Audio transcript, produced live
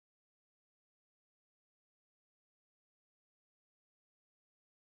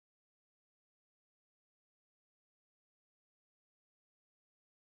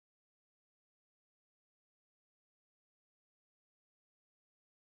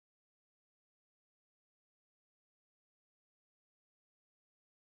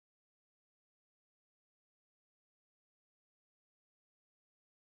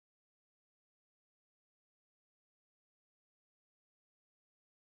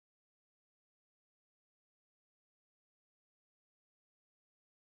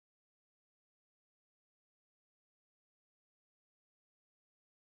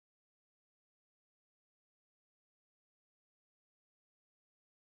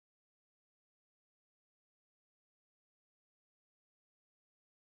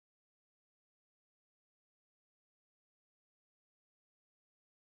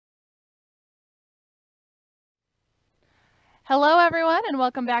Hello, everyone, and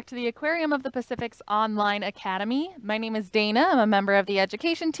welcome back to the Aquarium of the Pacific's Online Academy. My name is Dana. I'm a member of the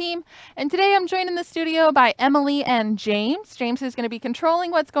education team, and today I'm joined in the studio by Emily and James. James is going to be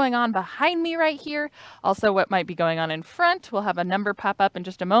controlling what's going on behind me right here, also what might be going on in front. We'll have a number pop up in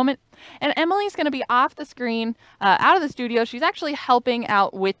just a moment. And Emily's going to be off the screen, out of the studio. She's actually helping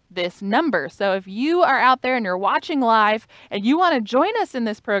out with this number. So if you are out there and you're watching live and you want to join us in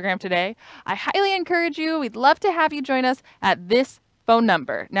this program today, I highly encourage you. We'd love to have you join us at this phone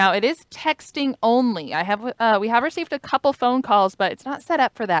number. Now, it is texting only. We have received a couple phone calls, but it's not set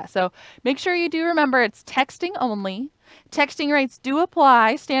up for that. So make sure you do remember it's texting only. Texting rates do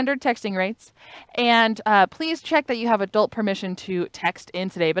apply, standard texting rates. And please check that you have adult permission to text in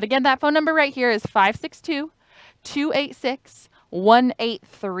today. But again, that phone number right here is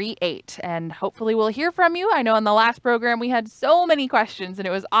 562-286-1838. And hopefully we'll hear from you. I know in the last program we had so many questions and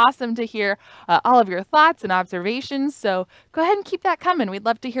it was awesome to hear all of your thoughts and observations. So go ahead and keep that coming. We'd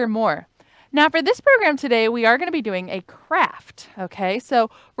love to hear more. Now for this program today, we are going to be doing a craft, okay? So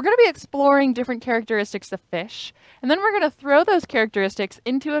we're going to be exploring different characteristics of fish, and then we're going to throw those characteristics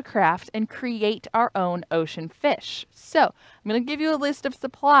into a craft and create our own ocean fish. So I'm going to give you a list of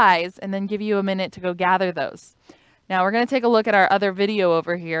supplies and then give you a minute to go gather those. Now we're going to take a look at our other video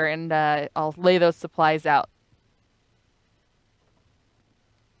over here, and I'll lay those supplies out.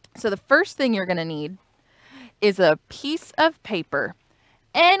 So the first thing you're going to need is a piece of paper.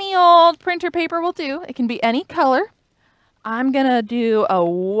 Any old printer paper will do. It can be any color. I'm going to do a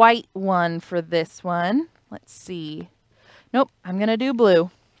white one for this one. Let's see. Nope, I'm going to do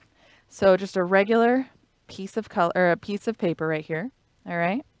blue. So just a regular piece of color, or a piece of paper right here. All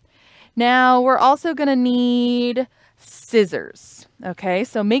right. Now we're also going to need scissors. Okay,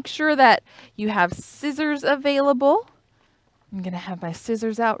 so make sure that you have scissors available. I'm going to have my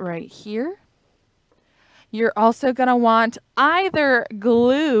scissors out right here. You're also going to want either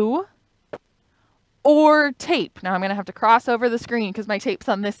glue or tape. Now I'm going to have to cross over the screen because my tape's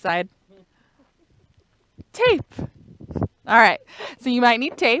on this side. Tape. All right. So you might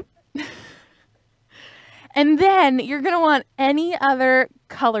need tape. And then you're going to want any other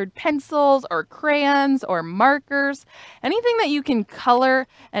colored pencils or crayons or markers, anything that you can color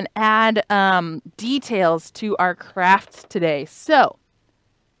and add details to our crafts today. So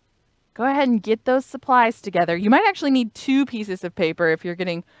go ahead and get those supplies together. You might actually need two pieces of paper if you're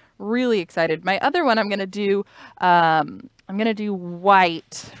getting really excited. My other one, I'm going to do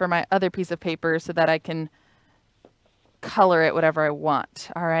white for my other piece of paper so that I can color it whatever I want.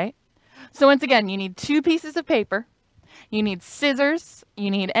 All right. So once again, you need two pieces of paper. You need scissors.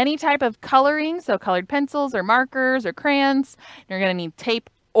 You need any type of coloring, so colored pencils or markers or crayons. You're going to need tape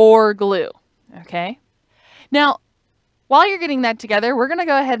or glue. Okay. Now, while you're getting that together, we're going to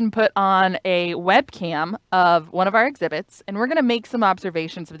go ahead and put on a webcam of one of our exhibits, and we're going to make some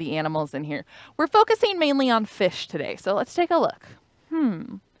observations of the animals in here. We're focusing mainly on fish today, so let's take a look.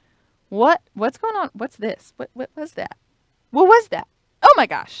 What's going on? What's this? What was that? What was that? Oh my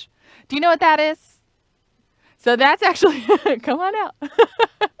gosh. Do you know what that is? So that's actually, come on out.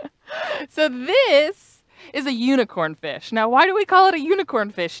 So this is a unicorn fish. Now, why do we call it a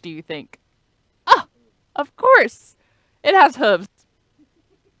unicorn fish, do you think? Oh, of course. It has hooves.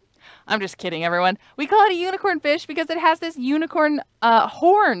 I'm just kidding, everyone. We call it a unicorn fish because it has this unicorn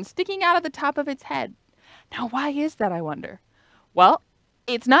horn sticking out of the top of its head. Now, why is that, I wonder? Well,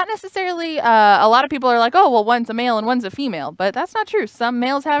 it's not necessarily, a lot of people are like, oh, well, one's a male and one's a female. But that's not true. Some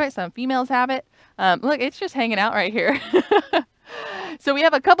males have it, some females have it. Look, it's just hanging out right here. So we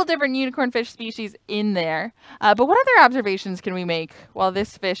have a couple different unicorn fish species in there. But what other observations can we make while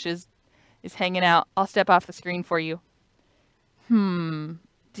this fish is hanging out? I'll step off the screen for you. Do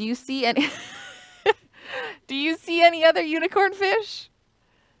you see any do you see any other unicorn fish?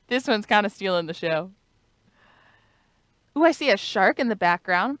 This one's kind of stealing the show. Ooh, I see a shark in the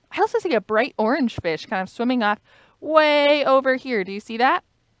background. I also see a bright orange fish kind of swimming off way over here. Do you see that?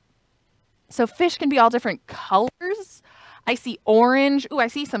 So fish can be all different colors. I see orange. Ooh, I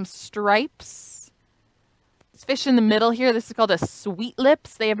see some stripes. This fish in the middle here, this is called a sweet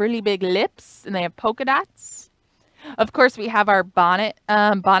lips. They have really big lips and they have polka dots. Of course, we have our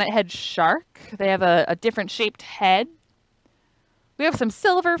bonnethead shark. They have a different shaped head. We have some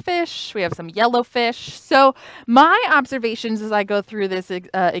silverfish. We have some yellowfish. So my observations as I go through this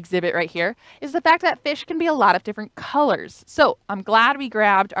exhibit right here is the fact that fish can be a lot of different colors. So I'm glad we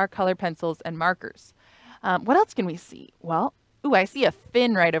grabbed our color pencils and markers. What else can we see? Well, ooh, I see a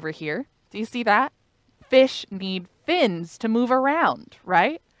fin right over here. Do you see that? Fish need fins to move around,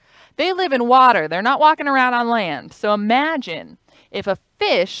 right? They live in water. They're not walking around on land. So imagine if a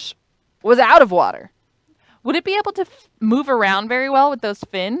fish was out of water. Would it be able to move around very well with those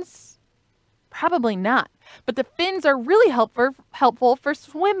fins? Probably not. But the fins are really helpful for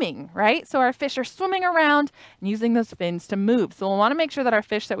swimming, right? So our fish are swimming around and using those fins to move. So we'll want to make sure that our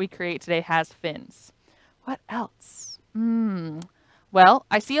fish that we create today has fins. What else? Well,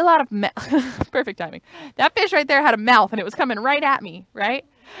 I see a lot of perfect timing. That fish right there had a mouth and it was coming right at me, right?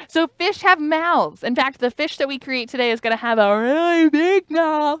 So fish have mouths. In fact, the fish that we create today is going to have a really big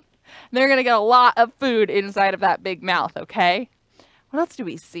mouth. They're going to get a lot of food inside of that big mouth, okay? What else do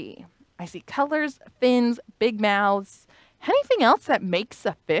we see? I see colors, fins, big mouths. Anything else that makes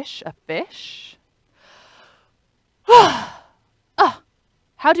a fish a fish?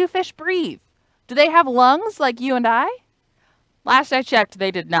 How do fish breathe? Do they have lungs like you and I? Last I checked, they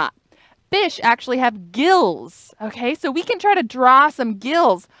did not. Fish actually have gills, okay? So we can try to draw some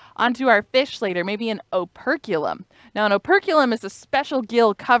gills onto our fish later, maybe an operculum. Now, an operculum is a special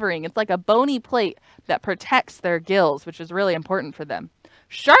gill covering. It's like a bony plate that protects their gills, which is really important for them.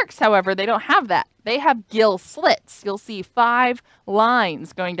 Sharks, however, they don't have that. They have gill slits. You'll see 5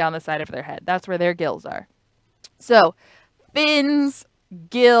 lines going down the side of their head. That's where their gills are. So, fins,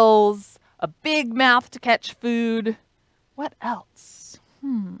 gills, a big mouth to catch food. What else?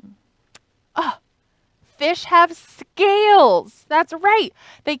 Fish have scales. That's right.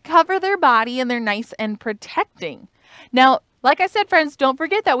 They cover their body and they're nice and protecting. Now, like I said, friends, don't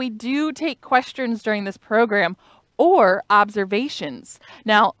forget that we do take questions during this program or observations.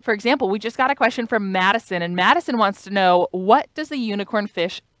 Now, for example, we just got a question from Madison, and Madison wants to know, what does the unicorn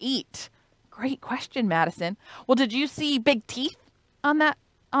fish eat? Great question, Madison. Well, did you see big teeth on that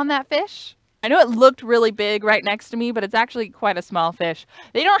fish? I know it looked really big right next to me, but it's actually quite a small fish.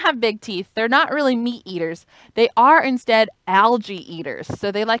 They don't have big teeth. They're not really meat eaters. They are instead algae eaters.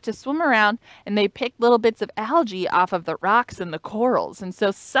 So they like to swim around and they pick little bits of algae off of the rocks and the corals. And so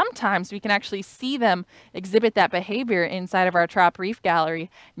sometimes we can actually see them exhibit that behavior inside of our Trop Reef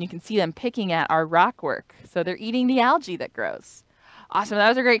Gallery, and you can see them picking at our rock work. So they're eating the algae that grows. Awesome. That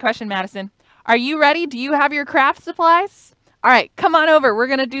was a great question, Madison. Are you ready? Do you have your craft supplies? All right, come on over. We're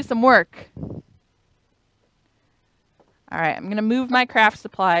going to do some work. All right, I'm going to move my craft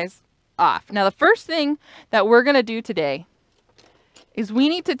supplies off. Now, the first thing that we're going to do today is we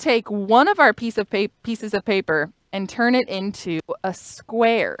need to take one of our pieces of paper and turn it into a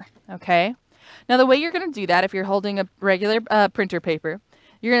square, okay? Now, the way you're going to do that, if you're holding a regular printer paper,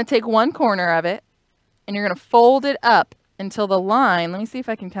 you're going to take one corner of it and you're going to fold it up until the line, let me see if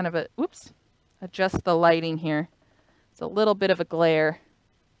I can kind of, adjust the lighting here. It's a little bit of a glare.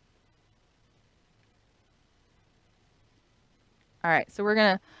 All right, so we're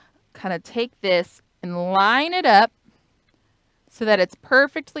going to kind of take this and line it up so that it's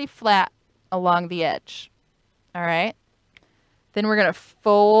perfectly flat along the edge. All right. Then we're going to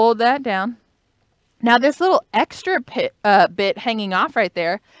fold that down. Now, this little extra bit hanging off right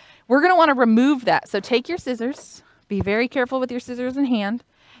there, we're going to want to remove that. So take your scissors. Be very careful with your scissors in hand.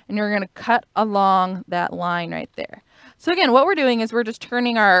 And you're going to cut along that line right there. So again, what we're doing is we're just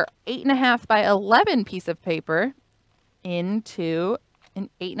turning our 8.5 by 11 piece of paper into an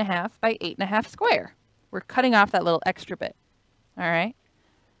 8.5 by 8.5 square. We're cutting off that little extra bit. All right.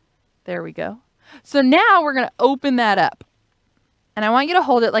 There we go. So now we're going to open that up. And I want you to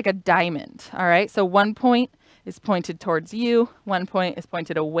hold it like a diamond. All right. So one point is pointed towards you. One point is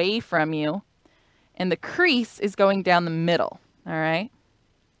pointed away from you. And the crease is going down the middle. All right.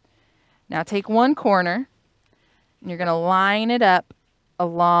 Now take one corner and you're going to line it up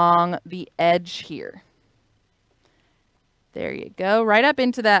along the edge here. There you go. Right up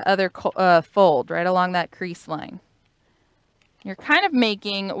into that other fold, right along that crease line. You're kind of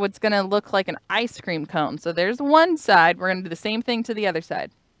making what's going to look like an ice cream cone. So there's one side. We're going to do the same thing to the other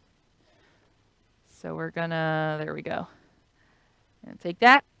side. So we're going to, there we go. And take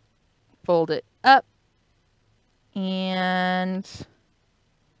that, fold it up, and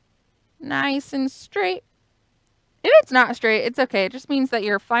nice and straight. If it's not straight, it's okay. It just means that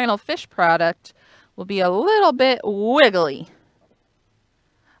your final fish product will be a little bit wiggly.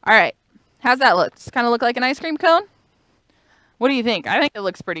 All right. How's that look? Does it kind of look like an ice cream cone? What do you think? I think it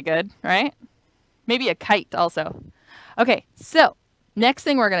looks pretty good, right? Maybe a kite also. Okay, so next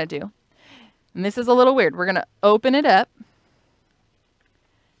thing we're going to do, and this is a little weird, we're going to open it up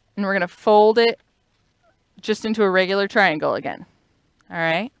and we're going to fold it just into a regular triangle again. All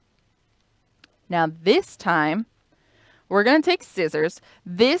right. Now this time we're going to take scissors.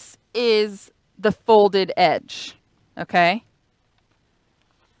 This is the folded edge. Okay.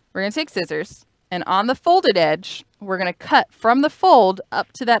 We're going to take scissors, and on the folded edge, we're going to cut from the fold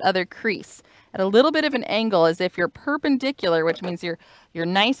up to that other crease at a little bit of an angle, as if you're perpendicular, which means you're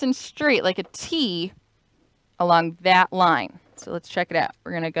nice and straight like a T, along that line. So let's check it out.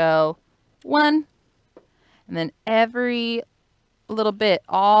 We're going to go 1, and then every little bit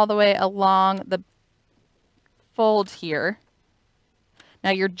all the way along the fold here.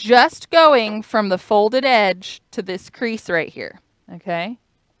 Now you're just going from the folded edge to this crease right here, okay?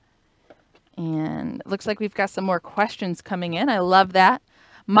 And it looks like we've got some more questions coming in. I love that.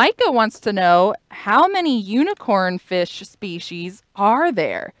 Micah wants to know, how many unicorn fish species are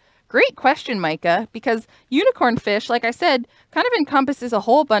there? Great question, Micah, because unicorn fish, like I said, kind of encompasses a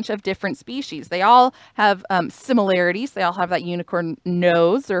whole bunch of different species. They all have similarities. They all have that unicorn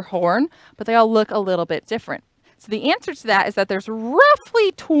nose or horn, but they all look a little bit different. So the answer to that is that there's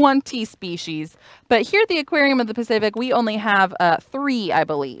roughly 20 species, but here at the Aquarium of the Pacific, we only have 3, I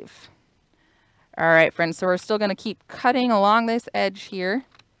believe. All right, friends, so we're still going to keep cutting along this edge here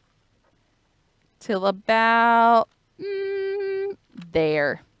till about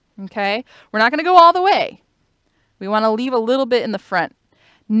there, okay? We're not going to go all the way. We want to leave a little bit in the front.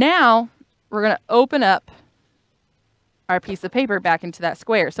 Now, we're going to open up our piece of paper back into that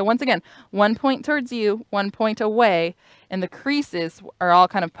square. So once again, 1 point towards you, 1 point away, and the creases are all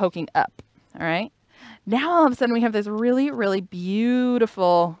kind of poking up, all right? Now, all of a sudden, we have this really, really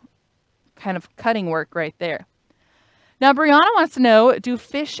beautiful kind of cutting work right there. Now, Brianna wants to know, do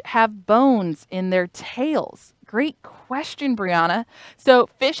fish have bones in their tails? Great question, Brianna. So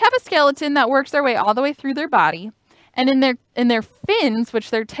fish have a skeleton that works their way all the way through their body. And in their fins,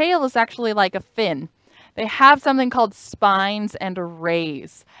 which their tail is actually like a fin, they have something called spines and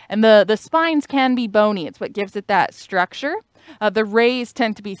rays. And the spines can be bony. It's what gives it that structure. The rays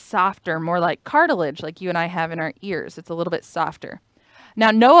tend to be softer, more like cartilage, like you and I have in our ears. It's a little bit softer. Now,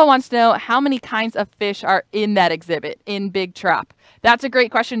 Noah wants to know, how many kinds of fish are in that exhibit in Big Trop? That's a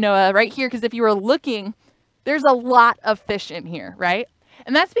great question, Noah, right here, because if you were looking, there's a lot of fish in here, right?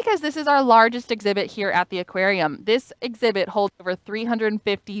 And that's because this is our largest exhibit here at the aquarium. This exhibit holds over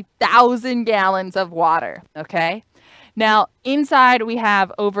 350,000 gallons of water, okay? Now, inside we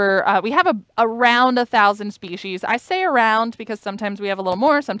have around 1,000 species. I say around because sometimes we have a little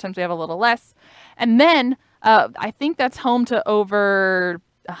more, sometimes we have a little less. And then I think that's home to over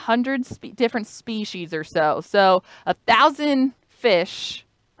 100 different species or so. So 1,000 fish.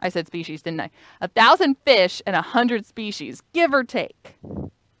 I said species, didn't I? 1,000 fish and 100 species, give or take.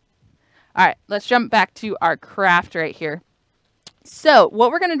 All right, let's jump back to our craft right here. So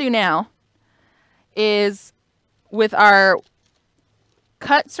what we're going to do now is with our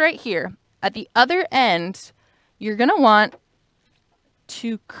cuts right here, at the other end, you're going to want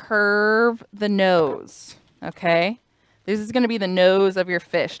to curve the nose, okay? This is going to be the nose of your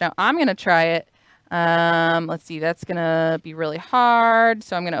fish. Now, I'm going to try it. Let's see, that's going to be really hard,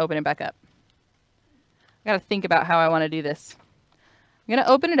 so I'm going to open it back up. I got to think about how I want to do this. I'm going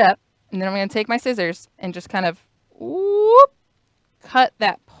to open it up, and then I'm going to take my scissors and just kind of whoop, cut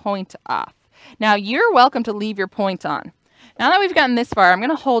that point off. Now, you're welcome to leave your point on. Now that we've gotten this far, I'm going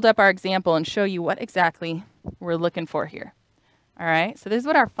to hold up our example and show you what exactly we're looking for here. All right, so this is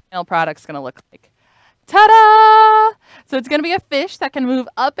what our final product's going to look like. Ta-da! So it's going to be a fish that can move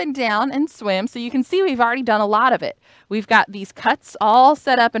up and down and swim. So you can see we've already done a lot of it. We've got these cuts all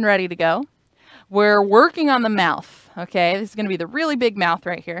set up and ready to go. We're working on the mouth, okay? This is going to be the really big mouth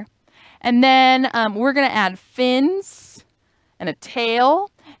right here. And then we're going to add fins and a tail,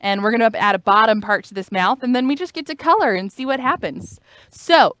 and we're going to add a bottom part to this mouth, and then we just get to color and see what happens.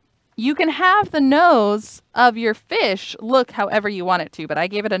 So you can have the nose of your fish look however you want it to, but I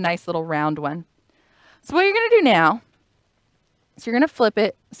gave it a nice little round one. So what you're going to do now is you're going to flip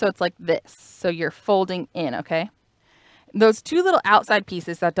it so it's like this. So you're folding in, okay? Those two little outside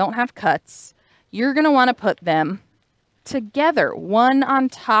pieces that don't have cuts, you're going to want to put them together, one on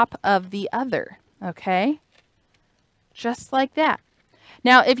top of the other, okay? Just like that.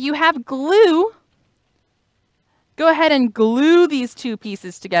 Now, if you have glue, go ahead and glue these two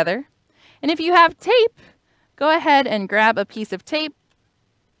pieces together. And if you have tape, go ahead and grab a piece of tape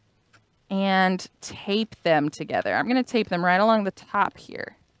and tape them together. I'm going to tape them right along the top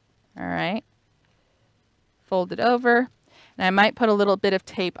here. All right. Fold it over. And I might put a little bit of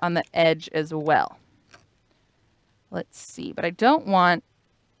tape on the edge as well. Let's see. But I don't want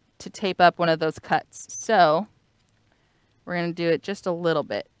to tape up one of those cuts. So we're going to do it just a little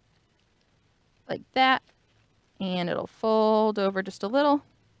bit. Like that. And it'll fold over just a little.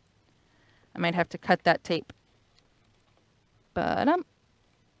 I might have to cut that tape.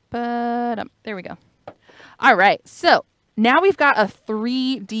 There we go. All right, so now we've got a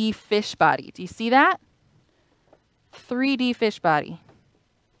 3D fish body. Do you see that? 3D fish body.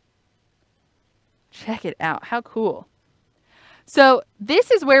 Check it out. How cool. So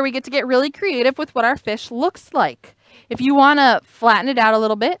this is where we get to get really creative with what our fish looks like. If you want to flatten it out a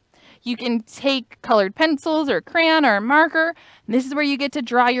little bit, you can take colored pencils or a crayon or a marker. And this is where you get to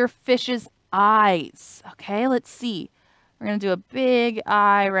draw your fish's eyes. Okay, let's see. We're going to do a big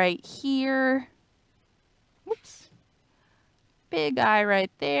eye right here. Whoops. Big eye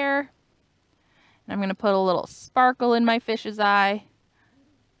right there. And I'm going to put a little sparkle in my fish's eye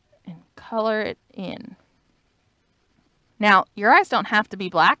and color it in. Now, your eyes don't have to be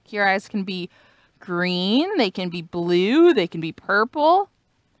black. Your eyes can be green, they can be blue, they can be purple.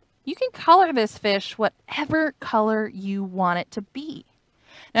 You can color this fish whatever color you want it to be.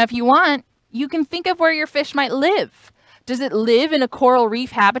 Now, if you want, you can think of where your fish might live. Does it live in a coral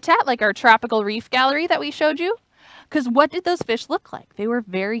reef habitat like our tropical reef gallery that we showed you? Because what did those fish look like? They were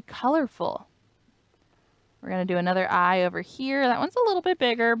very colorful. We're going to do another eye over here. That one's a little bit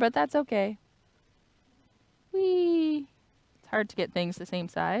bigger, but that's okay. Whee! It's hard to get things the same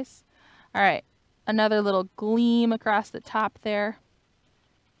size. All right, another little gleam across the top there.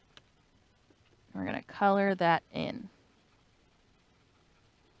 We're going to color that in.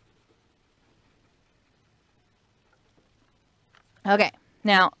 Okay,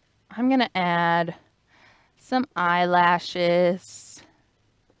 now I'm going to add some eyelashes.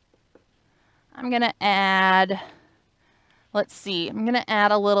 I'm going to add, let's see, I'm going to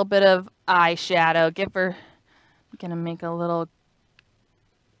add a little bit of eyeshadow. I'm going to make a little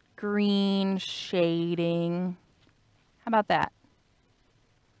green shading. How about that?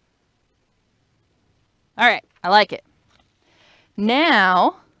 All right, I like it.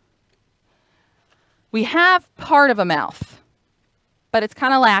 Now, we have part of a mouth, but it's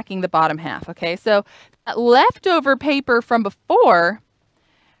kind of lacking the bottom half, okay? So that leftover paper from before,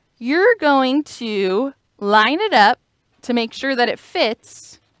 you're going to line it up to make sure that it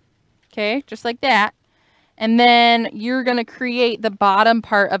fits, okay, just like that. And then you're going to create the bottom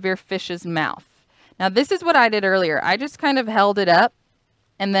part of your fish's mouth. Now, this is what I did earlier. I just kind of held it up,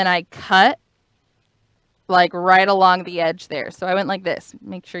 and then I cut like right along the edge there. So I went like this.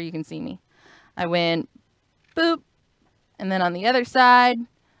 Make sure you can see me. I went boop. And then on the other side,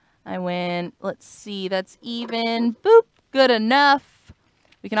 I went, let's see, that's even. Boop. Good enough.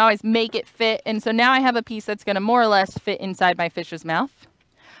 We can always make it fit. And so now I have a piece that's going to more or less fit inside my fish's mouth.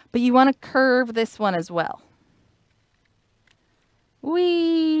 But you want to curve this one as well.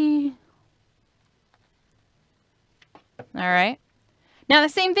 Whee! All right. Now the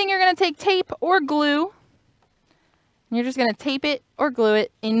same thing, you're going to take tape or glue. And you're just going to tape it or glue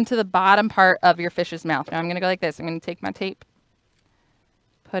it into the bottom part of your fish's mouth. Now I'm going to go like this. I'm going to take my tape,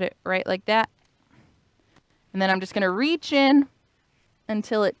 put it right like that. And then I'm just going to reach in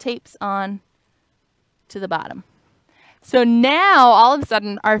until it tapes on to the bottom. So now, all of a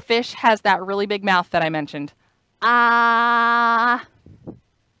sudden, our fish has that really big mouth that I mentioned. Ah!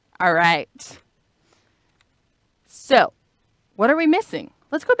 All right. So, what are we missing?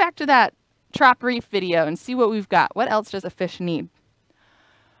 Let's go back to that Trop Reef video and see what we've got. What else does a fish need?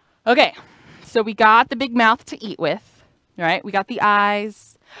 Okay, so we got the big mouth to eat with, right? We got the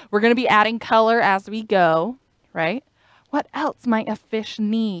eyes. We're going to be adding color as we go, right? What else might a fish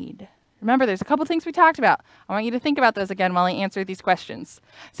need? Remember, there's a couple things we talked about. I want you to think about those again while I answer these questions.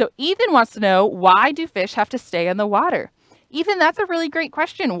 So Ethan wants to know, why do fish have to stay in the water? Ethan, that's a really great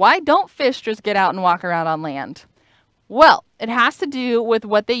question. Why don't fish just get out and walk around on land? Well, it has to do with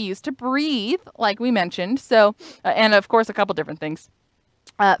what they use to breathe, like we mentioned. So, and of course, a couple different things.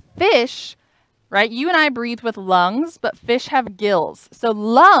 Fish, right? You and I breathe with lungs, but fish have gills. So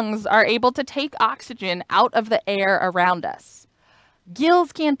lungs are able to take oxygen out of the air around us.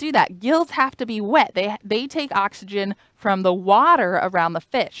 Gills can't do that. Gills have to be wet. They take oxygen from the water around the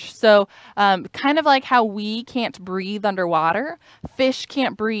fish. So kind of like how we can't breathe underwater, fish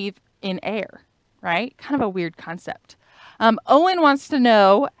can't breathe in air, right? Kind of a weird concept. Owen wants to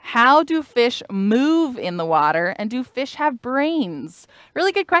know, how do fish move in the water, and do fish have brains?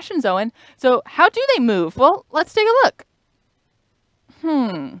 Really good questions, Owen. So how do they move? Well, let's take a look.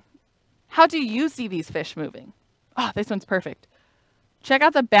 How do you see these fish moving? Oh, this one's perfect. Check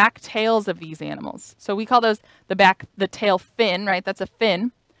out the back tails of these animals. So we call those the tail fin, right? That's a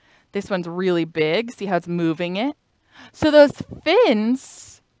fin. This one's really big. See how it's moving it? So those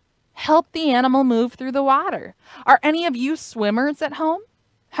fins help the animal move through the water. Are any of you swimmers at home?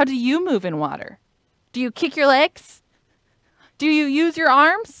 How do you move in water? Do you kick your legs? Do you use your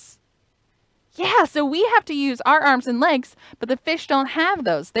arms? Yeah, so we have to use our arms and legs, but the fish don't have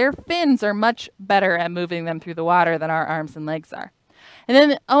those. Their fins are much better at moving them through the water than our arms and legs are. And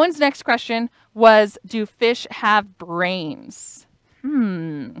then Owen's next question was, do fish have brains?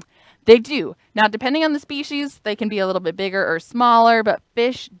 They do. Now, depending on the species, they can be a little bit bigger or smaller, but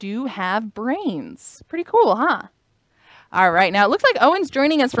fish do have brains. Pretty cool, huh? All right, now it looks like Owen's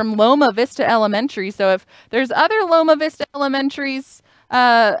joining us from Loma Vista Elementary. So if there's other Loma Vista elementary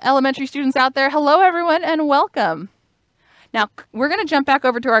students out there, hello everyone and welcome. Now we're going to jump back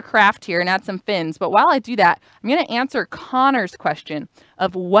over to our craft here and add some fins. But while I do that, I'm going to answer Connor's question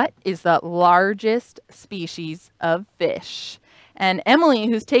of what is the largest species of fish? And Emily,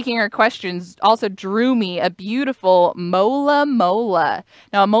 who's taking our questions, also drew me a beautiful mola mola.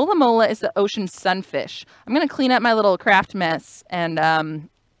 Now, a mola mola is the ocean sunfish. I'm going to clean up my little craft mess, and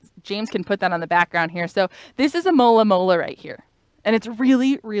James can put that on the background here. So this is a mola mola right here, and it's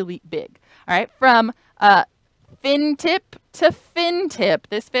really, really big. All right, from fin tip to fin tip,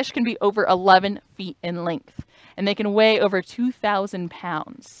 this fish can be over 11 feet in length, and they can weigh over 2,000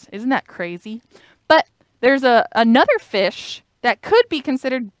 pounds. Isn't that crazy? But there's another fish that could be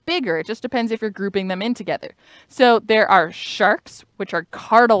considered bigger. It just depends if you're grouping them in together. So there are sharks, which are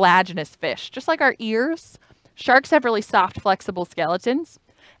cartilaginous fish, just like our ears. Sharks have really soft, flexible skeletons.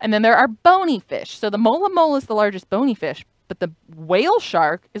 And then there are bony fish. So the mola mola is the largest bony fish, but the whale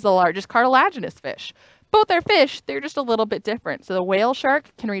shark is the largest cartilaginous fish. Both are fish, they're just a little bit different. So the whale shark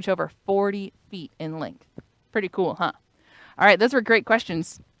can reach over 40 feet in length. Pretty cool, huh? All right, those were great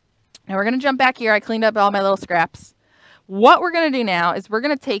questions. Now we're gonna jump back here. I cleaned up all my little scraps. What we're going to do now is we're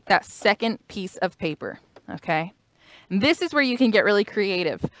going to take that second piece of paper, okay? And this is where you can get really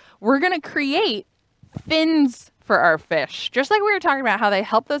creative. We're going to create fins for our fish. Just like we were talking about how they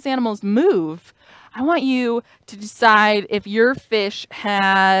help those animals move, I want you to decide if your fish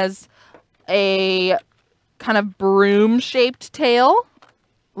has a kind of broom-shaped tail,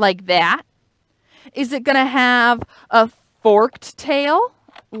 like that. Is it going to have a forked tail?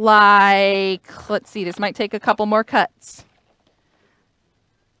 Like, let's see, this might take a couple more cuts.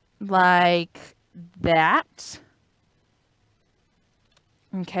 Like that.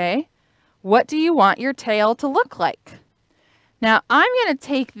 Okay. What do you want your tail to look like? Now, I'm going to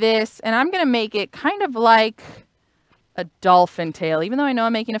take this and I'm going to make it kind of like a dolphin tail, even though I know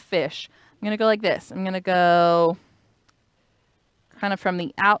I'm making a fish. I'm going to go like this. I'm going to go kind of from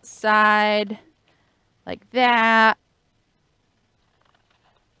the outside, like that.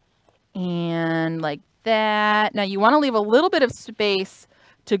 And like that. Now you want to leave a little bit of space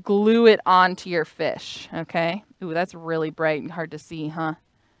to glue it onto your fish, okay? Ooh, that's really bright and hard to see, huh?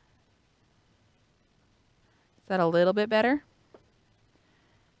 Is that a little bit better?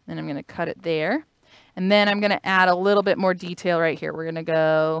 Then I'm going to cut it there. And then I'm going to add a little bit more detail right here. We're going to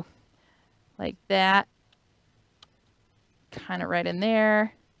go like that. Kind of right in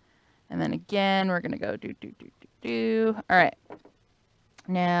there. And then again, we're going to go do. All right.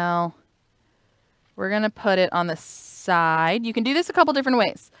 Now, we're going to put it on the side. You can do this a couple different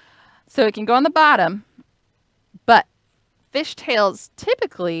ways. So it can go on the bottom, but fish tails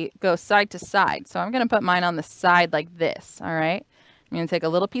typically go side to side. So I'm going to put mine on the side like this, all right? I'm going to take a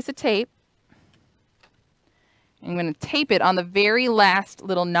little piece of tape. I'm going to tape it on the very last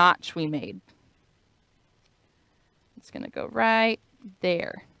little notch we made. It's going to go right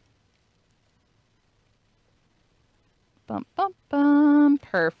there. Bum, bum, bum.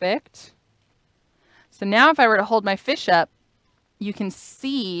 Perfect. So now if I were to hold my fish up, you can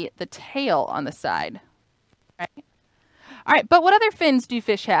see the tail on the side. Right? All right, but what other fins do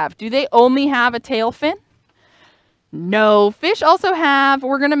fish have? Do they only have a tail fin? No, fish also have,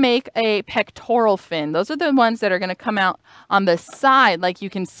 we're going to make a pectoral fin. Those are the ones that are going to come out on the side like you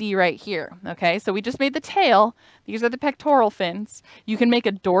can see right here. Okay, so we just made the tail. These are the pectoral fins. You can make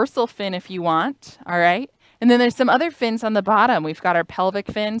a dorsal fin if you want, all right? And then there's some other fins on the bottom. We've got our pelvic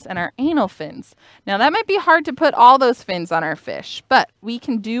fins and our anal fins. Now that might be hard to put all those fins on our fish, but we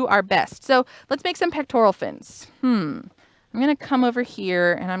can do our best. So let's make some pectoral fins. I'm going to come over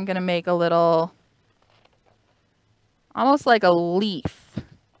here and I'm going to make a little, almost like a leaf.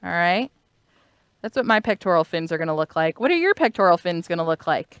 All right. That's what my pectoral fins are going to look like. What are your pectoral fins going to look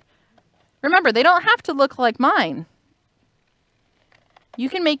like? Remember, they don't have to look like mine. You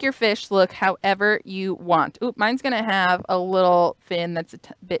can make your fish look however you want. Oop, mine's going to have a little fin that's a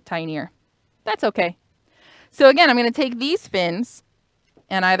bit tinier. That's okay. So again, I'm going to take these fins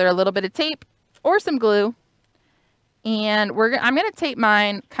and either a little bit of tape or some glue. And I'm going to tape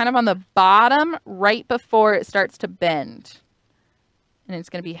mine kind of on the bottom right before it starts to bend. And it's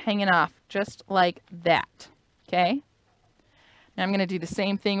going to be hanging off just like that. Okay. Now I'm going to do the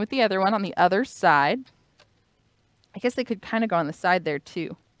same thing with the other one on the other side. I guess they could kind of go on the side there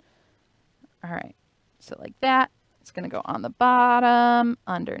too. All right. So like that. It's going to go on the bottom,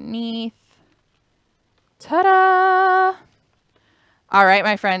 underneath. Ta-da! All right,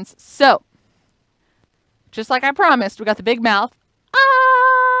 my friends. So, just like I promised, we got the big mouth.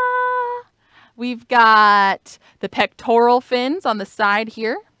 Ah! We've got the pectoral fins on the side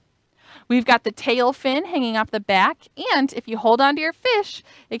here. We've got the tail fin hanging off the back. And if you hold on to your fish,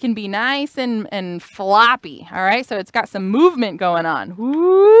 it can be nice and floppy. All right, so it's got some movement going on.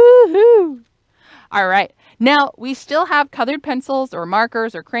 Woohoo! All right, now we still have colored pencils or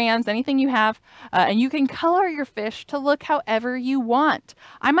markers or crayons, anything you have, and you can color your fish to look however you want.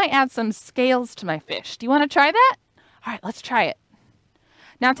 I might add some scales to my fish. Do you want to try that? All right, let's try it.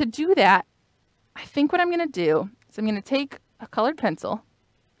 Now to do that, I think what I'm going to do is I'm going to take a colored pencil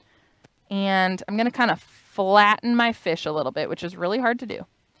and I'm going to kind of flatten my fish a little bit, which is really hard to do.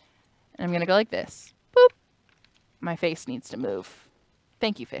 And I'm going to go like this. Boop. My face needs to move.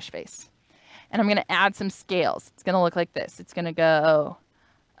 Thank you, fish face. And I'm going to add some scales. It's going to look like this. It's going to go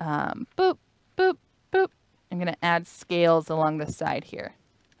boop, boop, boop. I'm going to add scales along the side here.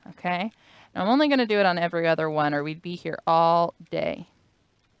 Okay. Now I'm only going to do it on every other one or we'd be here all day.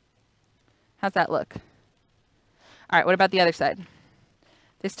 How's that look? All right, what about the other side?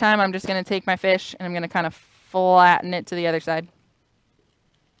 This time I'm just going to take my fish and I'm going to kind of flatten it to the other side.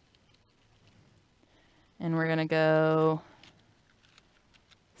 And we're going to go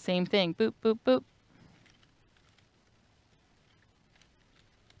same thing. Boop, boop, boop.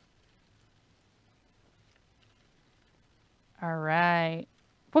 All right.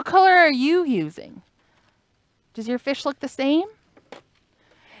 What color are you using? Does your fish look the same?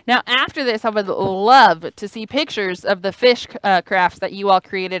 Now, after this, I would love to see pictures of the fish crafts that you all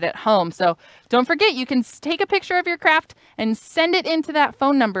created at home. So don't forget, you can take a picture of your craft and send it into that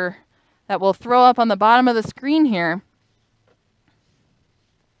phone number that we'll throw up on the bottom of the screen here.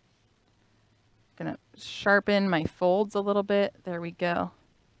 Gonna sharpen my folds a little bit. There we go.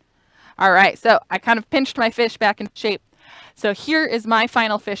 All right, so I kind of pinched my fish back in shape. So here is my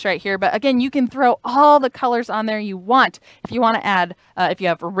final fish right here. But again, you can throw all the colors on there you want. If you want to add, if you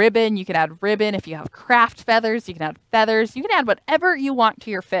have ribbon, you can add ribbon. If you have craft feathers, you can add feathers. You can add whatever you want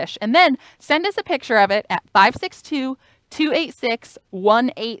to your fish. And then send us a picture of it at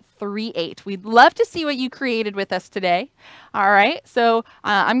 562-286-1838. We'd love to see what you created with us today. All right, so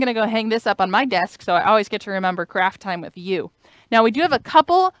I'm going to go hang this up on my desk so I always get to remember craft time with you. Now, we do have a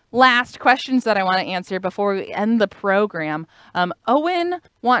couple last questions that I want to answer before we end the program. Owen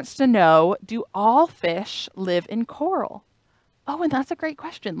wants to know, do all fish live in coral? Owen, that's a great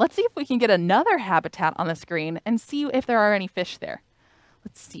question. Let's see if we can get another habitat on the screen and see if there are any fish there.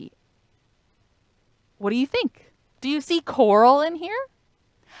 Let's see. What do you think? Do you see coral in here?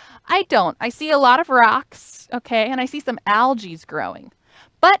 I don't. I see a lot of rocks, okay, and I see some algae growing.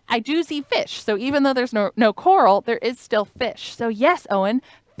 But I do see fish. So even though there's no coral, there is still fish. So yes, Owen,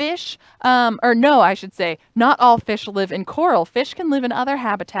 fish, or no, I should say, not all fish live in coral. Fish can live in other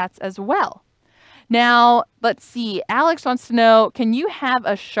habitats as well. Now, let's see. Alex wants to know, can you have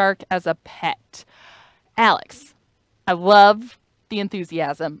a shark as a pet? Alex, I love the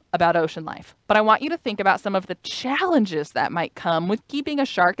enthusiasm about ocean life, but I want you to think about some of the challenges that might come with keeping a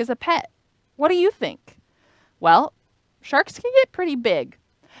shark as a pet. What do you think? Well, sharks can get pretty big.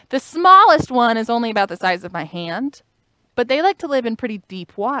 The smallest one is only about the size of my hand, but they like to live in pretty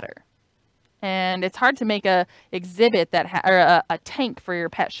deep water. And it's hard to make a exhibit that or a tank for your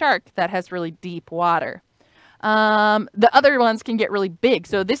pet shark that has really deep water. The other ones can get really big.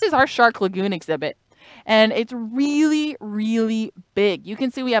 So this is our Shark Lagoon exhibit, and it's really, really big. You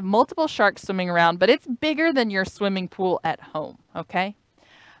can see we have multiple sharks swimming around, but it's bigger than your swimming pool at home, okay?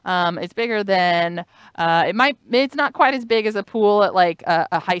 It's bigger than, it's not quite as big as a pool at like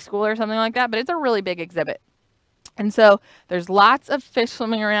a high school or something like that, but it's a really big exhibit. And so there's lots of fish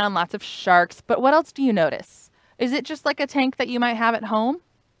swimming around, lots of sharks, but what else do you notice? Is it just like a tank that you might have at home?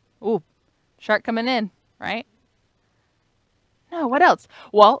 Ooh, shark coming in, right? No, what else?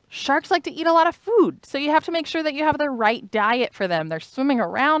 Well, sharks like to eat a lot of food, so you have to make sure that you have the right diet for them. They're swimming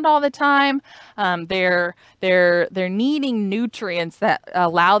around all the time. They're needing nutrients that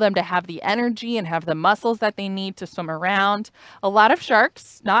allow them to have the energy and have the muscles that they need to swim around. A lot of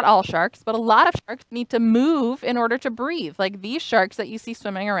sharks, not all sharks, but a lot of sharks need to move in order to breathe, like these sharks that you see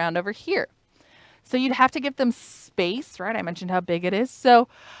swimming around over here. So you'd have to give them space, right? I mentioned how big it is. So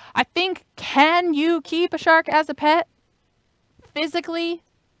I think, can you keep a shark as a pet? Physically,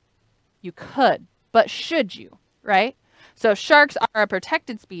 you could, but should you, right? So sharks are a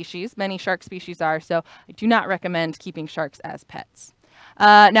protected species. Many shark species are, so I do not recommend keeping sharks as pets.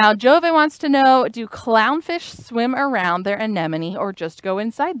 Now, Jove wants to know, do clownfish swim around their anemone or just go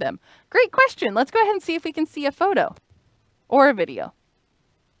inside them? Great question. Let's go ahead and see if we can see a photo or a video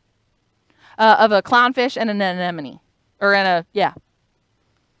of a clownfish and an anemone. Or in a, yeah.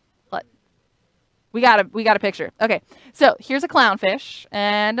 We got a picture. Okay, so here's a clownfish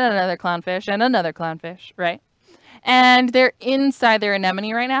and another clownfish and another clownfish, right? And they're inside their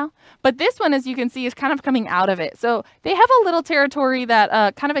anemone right now. But this one, as you can see, is kind of coming out of it. So they have a little territory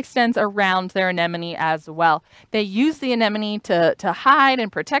that kind of extends around their anemone as well. They use the anemone to hide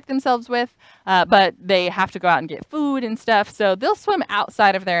and protect themselves with, but they have to go out and get food and stuff. So they'll swim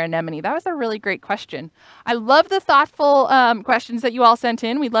outside of their anemone. That was a really great question. I love the thoughtful questions that you all sent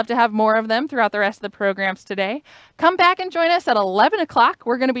in. We'd love to have more of them throughout the rest of the programs today. Come back and join us at 11 o'clock.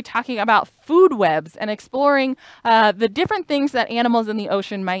 We're going to be talking about food webs and exploring the different things that animals in the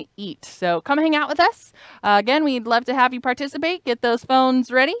ocean might eat. So come hang out with us. Again, we'd love to have you participate. Get those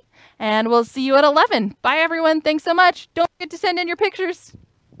phones ready, and we'll see you at 11. Bye, everyone. Thanks so much. Don't forget to send in your pictures.